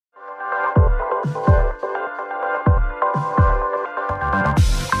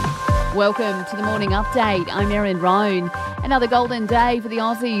Welcome to the Morning Update. I'm Erin Roan. Another golden day for the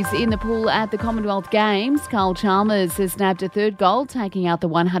Aussies in the pool at the Commonwealth Games. Chalmers has snapped a third gold, taking out the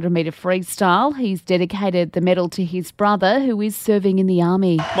 100-metre freestyle. He's dedicated the medal to his brother, who is serving in the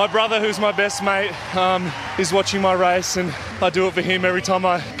army. My brother, who's my best mate, is watching my race, and I do it for him every time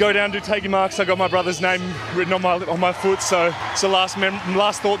I go down to taking marks. I got my brother's name written on my foot, so it's the last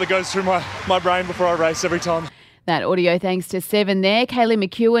thought that goes through my brain before I race every time. That audio thanks to Seven there. Kaylee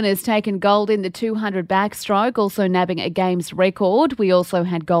McEwen has taken gold in the 200 backstroke, also nabbing a games record. We also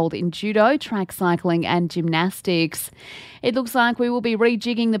had gold in judo, track cycling and gymnastics. It looks like we will be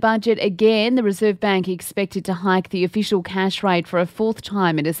rejigging the budget again. The Reserve Bank expected to hike the official cash rate for a fourth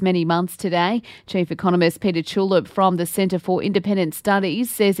time in as many months today. Chief Economist Peter Tulip from the Centre for Independent Studies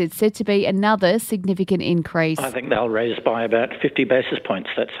says it's set to be another significant increase. I think they'll raise by about 50 basis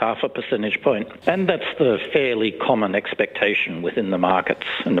points. That's half a percentage point. And that's the fairly common expectation within the markets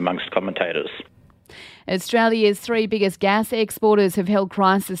and amongst commentators. Australia's three biggest gas exporters have held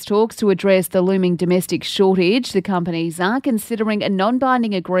crisis talks to address the looming domestic shortage. The companies are considering a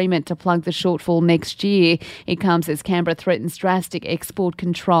non-binding agreement to plug the shortfall next year. It comes as Canberra threatens drastic export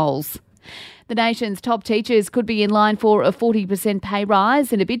controls. The nation's top teachers could be in line for a 40% pay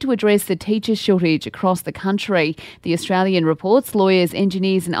rise in a bid to address the teacher shortage across the country. The Australian reports lawyers,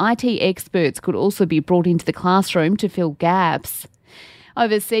 engineers and IT experts could also be brought into the classroom to fill gaps.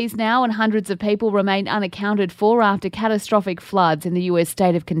 Overseas now, and hundreds of people remain unaccounted for after catastrophic floods in the US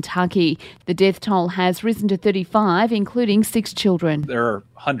state of Kentucky. The death toll has risen to 35, including 6 children. There are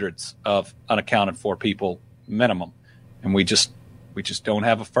hundreds of unaccounted for people minimum, and we just don't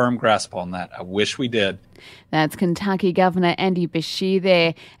have a firm grasp on that. I wish we did. That's Kentucky Governor Andy Beshear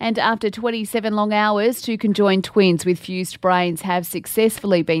there. And after 27 long hours, two conjoined twins with fused brains have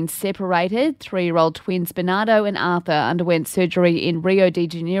successfully been separated. 3-year-old twins Bernardo and Arthur underwent surgery in Rio de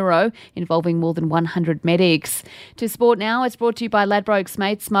Janeiro, involving more than 100 medics. To sport now, it's brought to you by Ladbrokes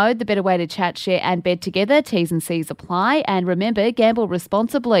Mates Mode, the better way to chat, share and bet together. T's and C's apply. And remember, gamble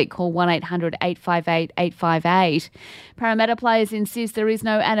responsibly. Call 1-800-858-858. Parramatta players insist there is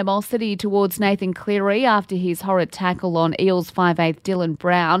no animosity towards Nathan Cleary after his horrid tackle on Eels 5'8" Dylan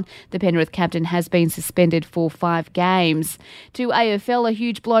Brown. The Penrith captain has been suspended for 5 games. To AFL, a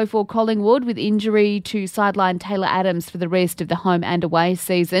huge blow for Collingwood with injury to sideline Taylor Adams for the rest of the home and away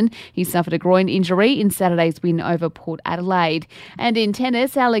season. He suffered a groin injury in Saturday's win over Port Adelaide. And in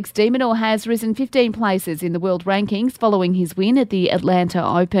tennis, Alex de Minaur has risen 15 places in the world rankings following his win at the Atlanta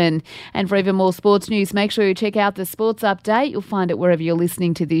Open. And for even more sports news, make sure you check out the Sports Update. You'll find it wherever you're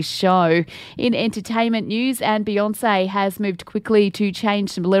listening to this show. In entertainment news, and Beyonce has moved quickly to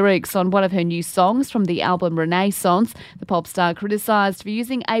change some lyrics on one of her new songs from the album Renaissance. The pop star criticised for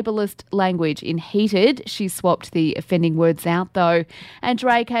using ableist language in Heated. She swapped the offending words out though. And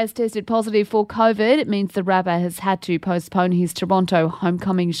Drake has tested positive for COVID. It means the rapper has had to postpone his Toronto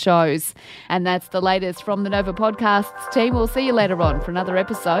homecoming shows. And that's the latest from the Nova Podcasts team. We'll see you later on for another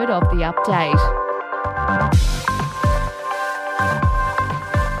episode of The Update.